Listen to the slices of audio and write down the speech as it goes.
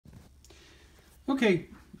Okay,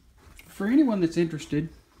 for anyone that's interested,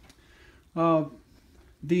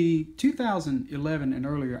 the 2011 and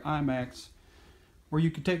earlier Imacs, where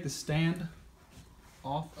you could take the stand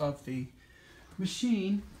off of the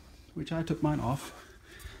machine, which I took mine off.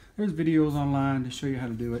 There's videos online to show you how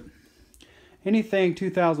to do it. Anything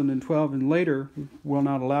 2012 and later will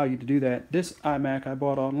not allow you to do that. This iMac I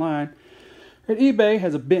bought online at eBay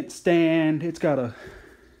has a bent stand. It's got a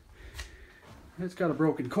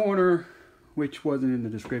broken corner, which wasn't in the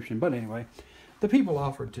description. But anyway, the people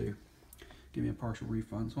offered to give me a partial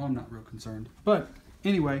refund, so I'm not real concerned. But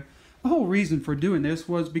anyway, the whole reason for doing this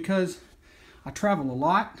was because I travel a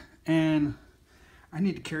lot and I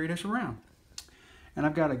need to carry this around. And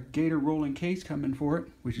I've got a Gator rolling case coming for it,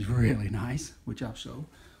 which is really nice, which I'll show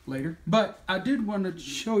later. But I did want to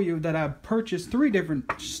show you that I purchased 3 different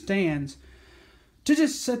stands to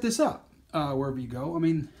just set this up wherever you go. I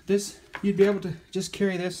mean, this, you'd be able to just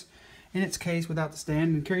carry this in its case without the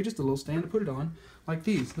stand and carry just a little stand to put it on, like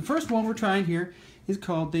these. The first one we're trying here is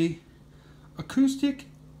called the Acoustic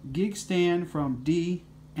Gig Stand from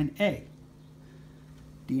D&A.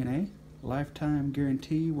 D&A, lifetime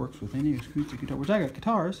guarantee, works with any acoustic guitar, which I got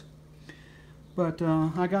guitars, but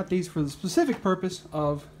I got these for the specific purpose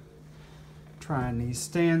of trying these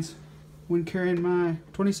stands when carrying my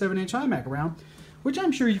 27-inch iMac around, which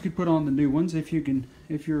I'm sure you could put on the new ones if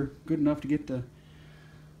you're good enough to get the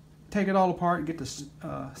take it all apart and get the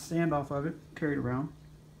stand off of it, carry it around.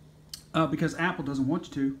 Because Apple doesn't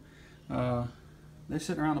want you to. They're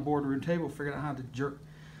sitting around the boardroom table figuring out how to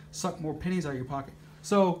suck more pennies out of your pocket.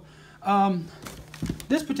 So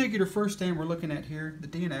this particular first stand we're looking at here, the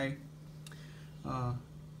D&A,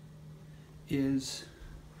 is,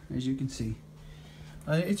 as you can see,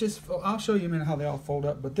 it's just, I'll show you in a minute how they all fold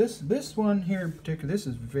up, but this one here in particular, this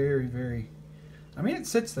is very, very, I mean, it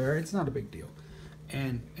sits there, it's not a big deal.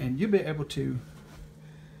 And you'll be able to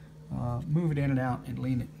move it in and out and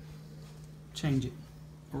lean it, change it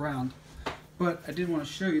around. But I did want to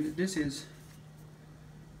show you that this is,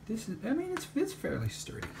 I mean, it's fairly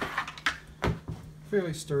sturdy.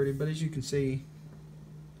 Fairly sturdy, but as you can see,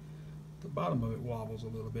 the bottom of it wobbles a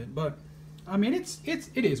little bit. But I mean, it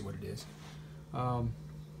is what it is. And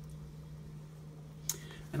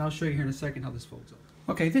I'll show you here in a second how this folds up.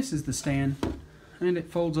 Okay, this is the stand, and it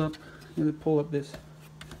folds up. You pull up this,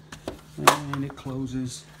 and it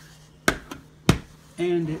closes,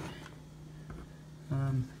 and it,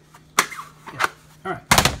 yeah. All right.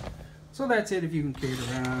 So that's it. If you can carry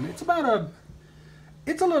it around, it's about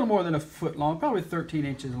it's a little more than a foot long, probably 13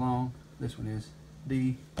 inches long. This one is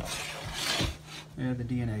the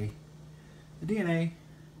D&A,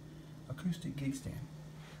 acoustic gig stand.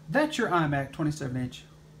 That's your iMac 27-inch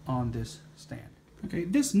on this stand. Okay,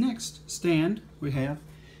 this next stand we have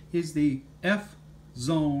is the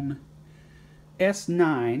F-Zone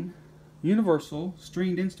S9 Universal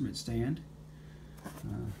Stringed Instrument Stand.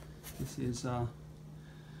 This is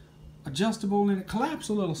adjustable and it collapses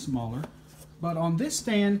a little smaller, but on this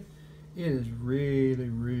stand it is really,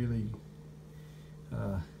 really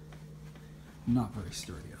not very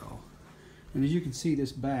sturdy at all. And as you can see,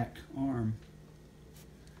 this back arm,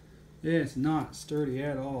 it's not sturdy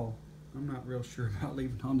at all. I'm not real sure about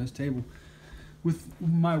leaving it on this table with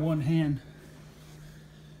my one hand.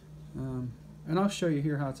 And I'll show you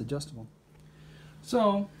here how it's adjustable.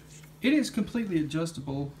 So it is completely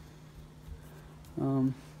adjustable.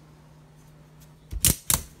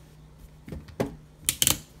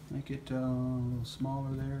 Make it a little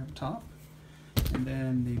smaller there up top, and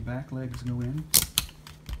then the back legs go in,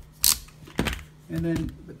 and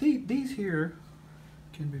then but these here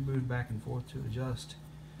can be moved back and forth to adjust,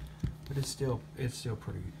 but it's still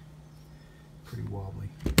pretty wobbly.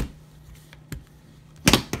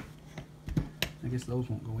 I guess those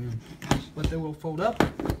won't go in, but they will fold up,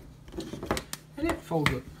 and it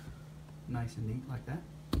folds up nice and neat like that.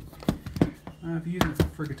 If you use it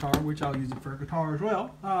for guitar, which I'll use it for guitar as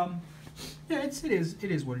well, yeah, it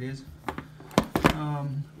is what it is.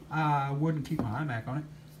 I wouldn't keep my iMac on it,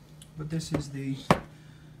 but this is the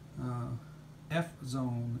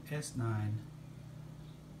F-Zone S9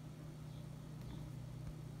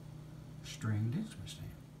 stringed instrument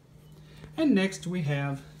stand. And next we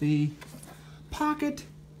have the Pocket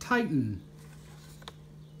Titan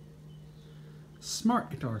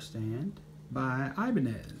Smart Guitar Stand by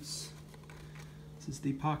Ibanez. This is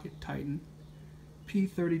the Pocket Titan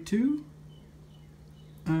P32.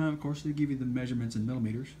 Of course, they give you the measurements in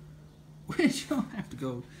millimeters, which you'll have to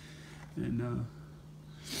go and.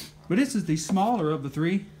 But this is the smaller of the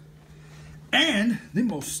 3, and the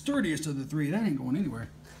most sturdiest of the 3. That ain't going anywhere.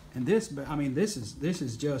 And this, I mean, this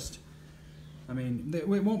is just, I mean, it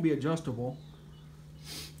won't be adjustable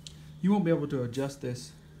you won't be able to adjust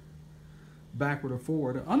this backward or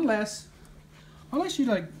forward unless you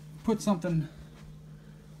like put something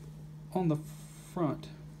on the front,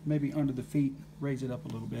 maybe under the feet, raise it up a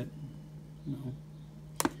little bit, you know.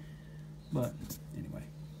 But anyway,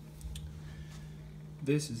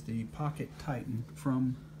 this is the Pocket Titan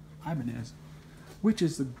from Ibanez, which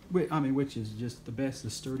is just the best, the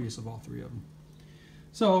sturdiest of all three of them.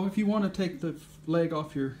 So if you want to take the leg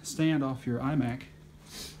off your stand off your Imac,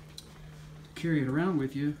 carry it around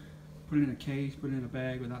with you, put it in a case, put it in a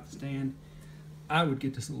bag without the stand, I would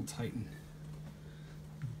get this little Titan.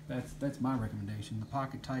 That's my recommendation, the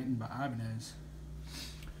Pocket Titan by Ibanez.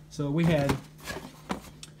 So we had,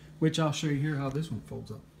 which I'll show you here how this one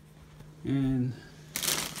folds up. And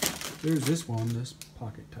there's this one, this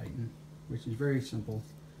Pocket Titan, which is very simple.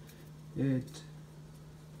 It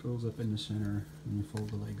goes up in the center and you fold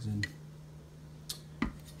the legs in.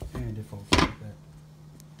 And it folds like that.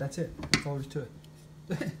 That's it. That's all there is to it.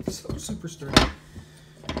 It's so super sturdy.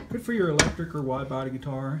 Good for your electric or wide body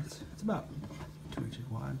guitar. It's about 2 inches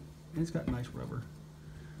wide. And it's got nice rubber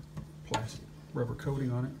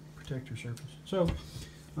coating on it. Protect your surface. So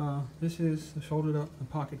this is the folded up and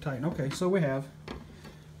Pocket Titan. Okay, so we have,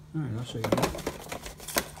 alright, I'll show you that.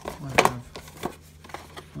 We have,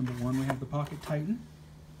 number one, we have the Pocket Titan.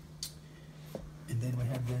 And then we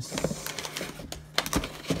have this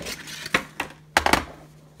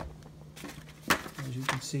as you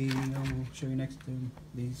can see, I'll show you next to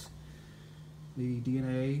these, the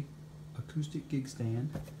DNA acoustic gig stand.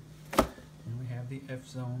 And we have the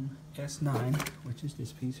F-Zone S9, which is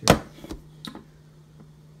this piece here.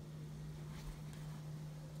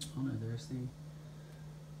 Oh no, there's the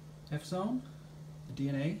F-Zone, the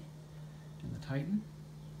DNA, and the Titan.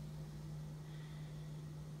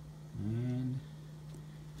 And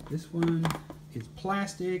this one is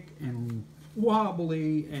plastic and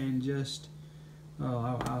wobbly and just,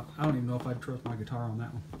 oh, I don't even know if I'd trust my guitar on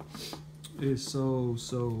that one. It is so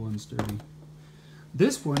unsturdy.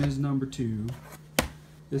 This one is number 2.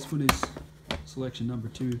 This one is selection number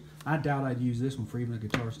 2. I doubt I'd use this one for even a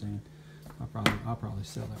guitar stand. I'll probably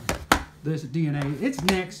sell that one. This DNA, it's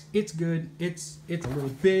next. It's good. It's a little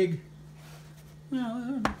big.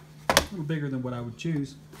 Well, a little bigger than what I would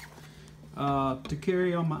choose. To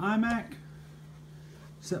carry on my iMac,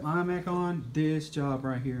 set my iMac on, this job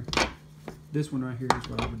right here. This one right here is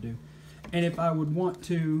what I would do. And if I would want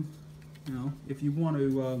to, you know, if you want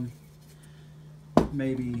to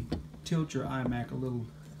maybe tilt your iMac a little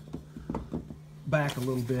back a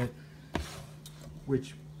little bit,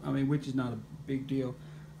 which is not a big deal,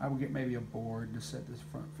 I would get maybe a board to set this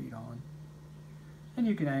front feet on. And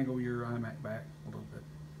you can angle your iMac back a little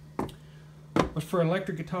bit. But for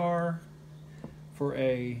electric guitar, for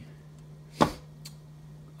a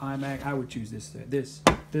iMac, I would choose this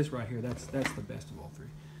right here. That's the best of all three.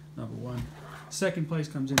 Number 1. Second place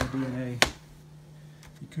comes in the DNA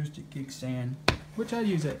acoustic gig stand, which I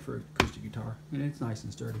use that for acoustic guitar, and it's nice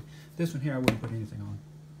and sturdy. This one here I wouldn't put anything on.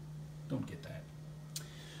 Don't get that.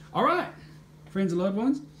 All right, friends and loved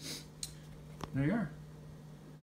ones, there you are.